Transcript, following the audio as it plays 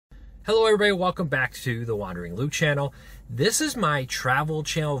Hello everybody, welcome back to the Wandering Luke channel. This is my travel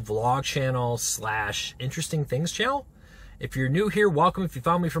channel, vlog channel / interesting things channel. If you're new here, welcome. If you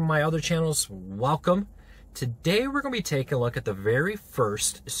found me from my other channels, welcome. Today we're going to be taking a look at the very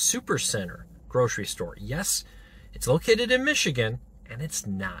first Supercenter grocery store. Yes, it's located in Michigan and it's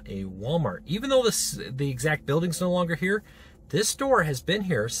not a Walmart. Even though the exact building's no longer here, this store has been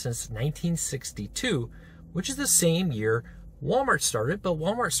here since 1962, which is the same year Walmart started, but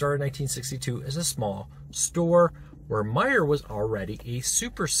Walmart started in 1962 as a small store where Meijer was already a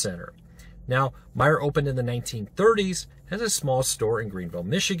supercenter. Now, Meijer opened in the 1930s as a small store in Greenville,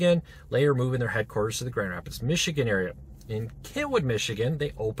 Michigan, later moving their headquarters to the Grand Rapids, Michigan area. In Kentwood, Michigan,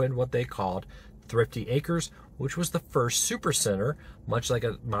 they opened what they called Thrifty Acres, which was the first supercenter, much like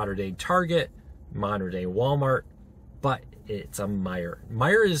a modern-day Target, modern-day Walmart, but it's a Meijer.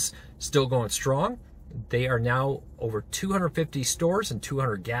 Meijer is still going strong. They are now over 250 stores and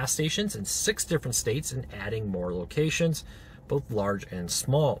 200 gas stations in 6 different states and adding more locations, both large and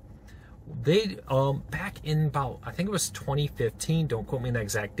small. They, back in about, I think it was 2015, don't quote me on the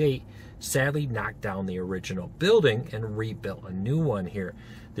exact date, sadly knocked down the original building and rebuilt a new one here.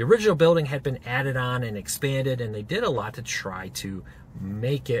 The original building had been added on and expanded, and they did a lot to try to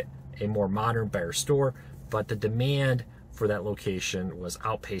make it a more modern, better store, but the demand for that location was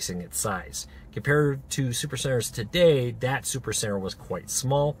outpacing its size. Compared to supercenters today, that supercenter was quite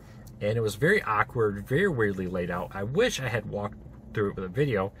small, and it was very awkward, very weirdly laid out. I wish I had walked through it with a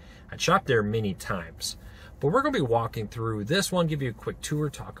video. I shopped there many times. But we're going to be walking through this one, give you a quick tour,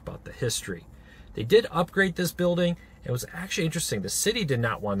 talk about the history. They did upgrade this building. It was actually interesting. The city did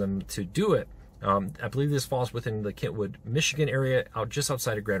not want them to do it. I believe this falls within the Kentwood, Michigan area, just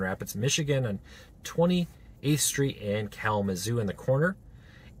outside of Grand Rapids, Michigan, on 28th Street and Kalamazoo in the corner.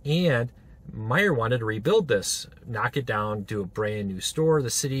 And Meijer wanted to rebuild this, knock it down, do a brand new store.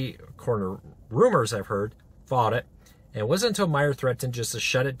 The city corner, rumors I've heard, fought it. And it wasn't until Meijer threatened just to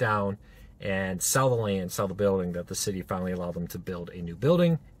shut it down and sell the land, sell the building, that the city finally allowed them to build a new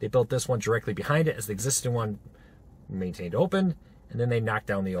building. They built this one directly behind it as the existing one maintained open, and then they knocked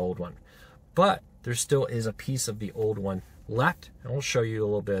down the old one. But there still is a piece of the old one left, and I'll show you a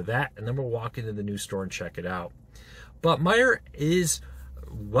little bit of that, and then we'll walk into the new store and check it out. But Meijer is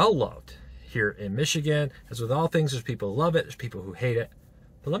well loved here in Michigan. As with all things, there's people who love it, there's people who hate it.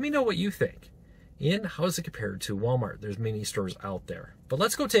 But let me know what you think. And how is it compared to Walmart? There's many stores out there. But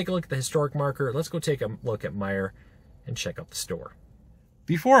let's go take a look at the historic marker. Let's go take a look at Meijer and check out the store.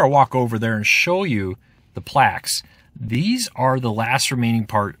 Before I walk over there and show you the plaques, these are the last remaining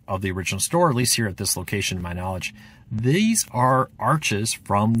part of the original store, at least here at this location, to my knowledge. These are arches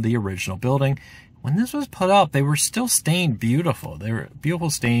from the original building. When this was put up, they were still stained beautiful. They were beautiful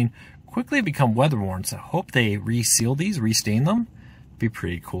stain, quickly become weather worn. So I hope they reseal these, restain them. Be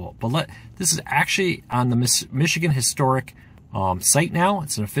pretty cool. But this is actually on the Michigan Historic site now.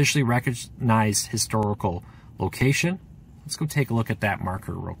 It's an officially recognized historical location. Let's go take a look at that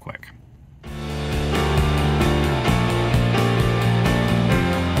marker real quick.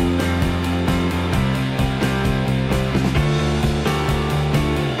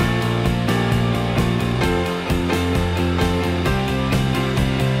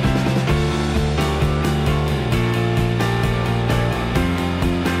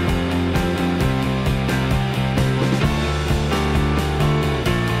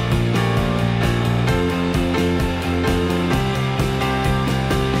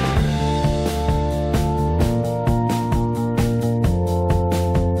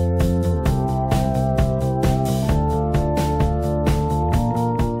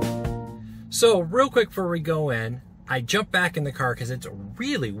 So real quick before we go in, I jumped back in the car because it's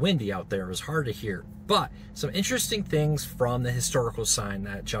really windy out there. It was hard to hear. But some interesting things from the historical sign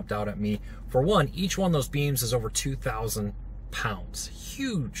that jumped out at me. For one, each one of those beams is over 2,000 pounds.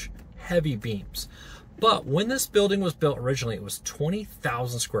 Huge, heavy beams. But when this building was built originally, it was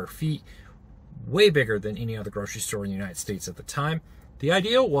 20,000 square feet, way bigger than any other grocery store in the United States at the time. The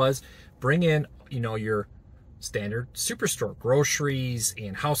idea was bring in, your standard superstore, groceries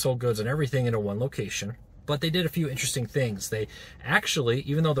and household goods and everything into one location. But they did a few interesting things. They actually,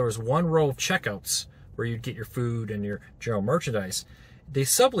 even though there was one row of checkouts where you'd get your food and your general merchandise, they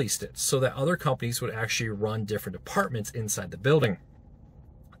subleased it so that other companies would actually run different departments inside the building.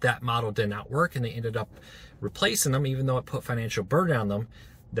 That model did not work, and they ended up replacing them, even though it put financial burden on them.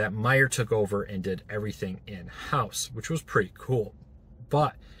 That Meijer took over and did everything in-house, which was pretty cool.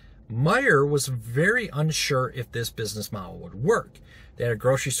 But Meijer was very unsure if this business model would work. They had a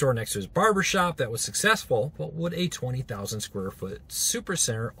grocery store next to his barbershop that was successful, but would a 20,000 square foot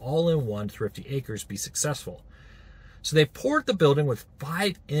supercenter all-in-one Thrifty Acres be successful? So they poured the building with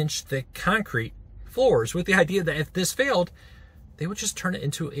 5-inch thick concrete floors with the idea that if this failed, they would just turn it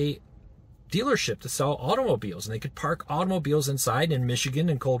into a dealership to sell automobiles, and they could park automobiles inside. In Michigan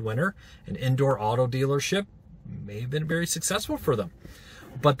in cold winter, an indoor auto dealership may have been very successful for them.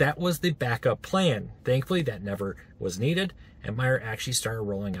 But that was the backup plan. Thankfully, that never was needed, and Meijer actually started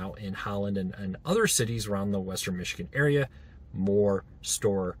rolling out in Holland and other cities around the Western Michigan area more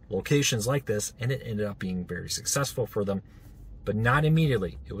store locations like this, and it ended up being very successful for them, but not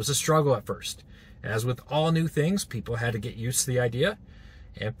immediately. It was a struggle at first. As with all new things, people had to get used to the idea,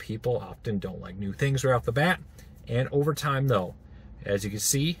 and people often don't like new things right off the bat. And over time, though, as you can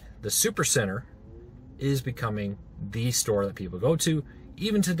see, the Supercenter is becoming the store that people go to.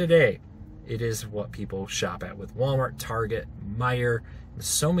 Even to today, it is what people shop at, with Walmart, Target, Meijer, and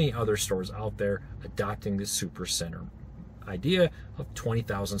so many other stores out there adopting the Supercenter idea of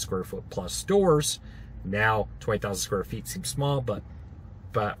 20,000 square foot plus stores. Now 20,000 square feet seems small, but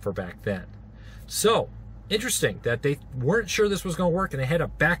for back then. So interesting that they weren't sure this was going to work, and they had a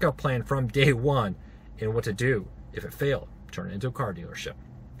backup plan from day one in what to do if it failed, turn it into a car dealership.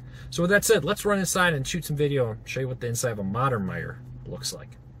 So with that said, let's run inside and shoot some video and show you what the inside of a modern Meijer looks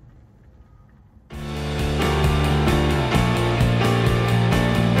like.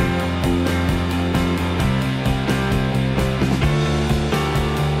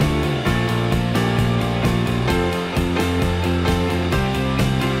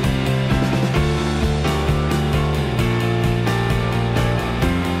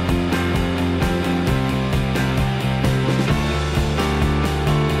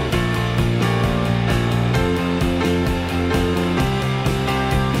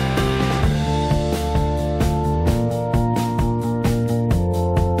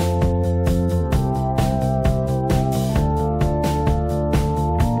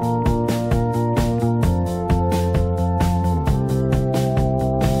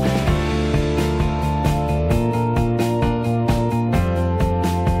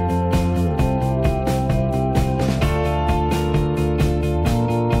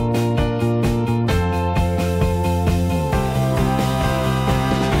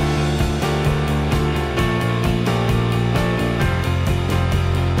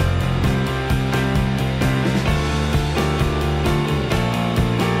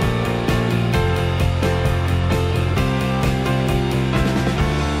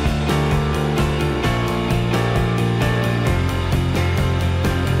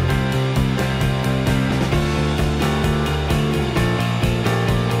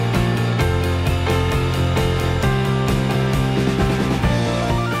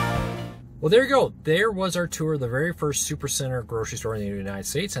 Well, there you go. There was our tour of the very first Supercenter grocery store in the United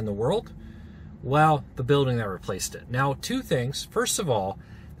States and the world. Well, the building that replaced it. Now, two things. First of all,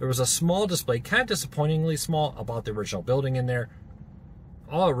 there was a small display, kind of disappointingly small, about the original building in there.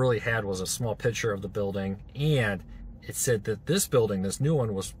 All it really had was a small picture of the building, and it said that this building, this new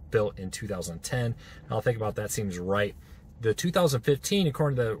one, was built in 2010. I'll think about that, seems right. The 2015,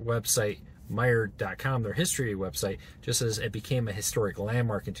 according to the website, Meijer.com, their history website, just says it became a historic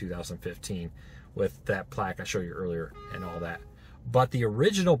landmark in 2015 with that plaque I showed you earlier and all that. But the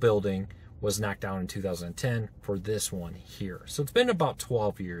original building was knocked down in 2010 for this one here. So it's been about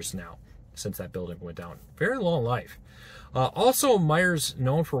 12 years now since that building went down. Very long life. Also, Meijer's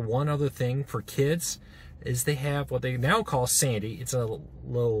known for one other thing for kids, is they have what they now call Sandy. It's a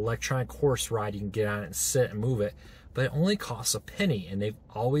little electronic horse ride. You can get on it and sit and move it, but it only costs a penny, and they've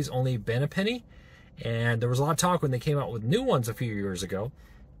always only been a penny. And there was a lot of talk when they came out with new ones a few years ago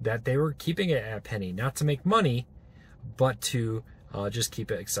that they were keeping it at a penny, not to make money, but to just keep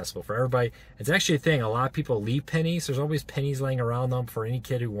it accessible for everybody. It's actually a thing. A lot of people leave pennies. There's always pennies laying around them for any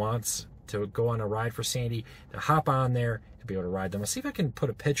kid who wants to go on a ride for Sandy, to hop on there and be able to ride them. I'll see if I can put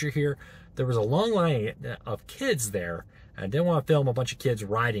a picture here. There was a long line of kids there. I didn't want to film a bunch of kids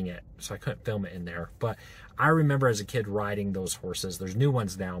riding it, so I couldn't film it in there. But I remember as a kid riding those horses. There's new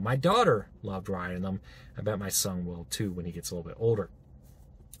ones now. My daughter loved riding them. I bet my son will too when he gets a little bit older.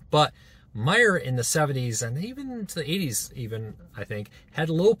 But Meijer in the 70s and even into the 80s even, I think, had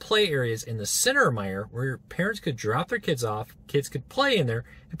little play areas in the center of Meijer where parents could drop their kids off, kids could play in there,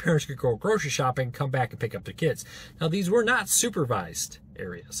 and parents could go grocery shopping, come back and pick up their kids. Now, these were not supervised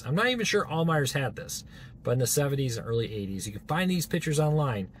areas. I'm not even sure all Meijers had this, but in the 70s and early 80s, you can find these pictures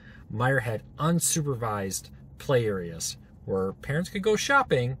online. Meijer had unsupervised play areas where parents could go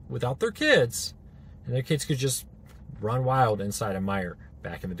shopping without their kids, and their kids could just run wild inside of Meijer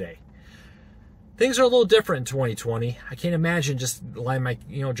back in the day. Things are a little different in 2020. I can't imagine just letting my,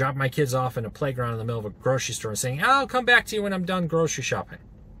 dropping my kids off in a playground in the middle of a grocery store and saying, I'll come back to you when I'm done grocery shopping.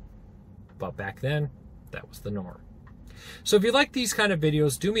 But back then, that was the norm. So if you like these kind of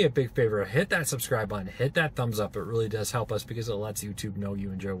videos, do me a big favor. Hit that subscribe button. Hit that thumbs up. It really does help us because it lets YouTube know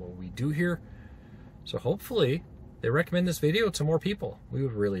you enjoy what we do here. So hopefully they recommend this video to more people. We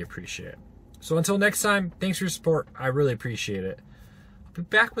would really appreciate it. So until next time, thanks for your support. I really appreciate it. I'll be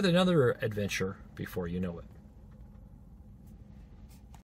back with another adventure before you know it.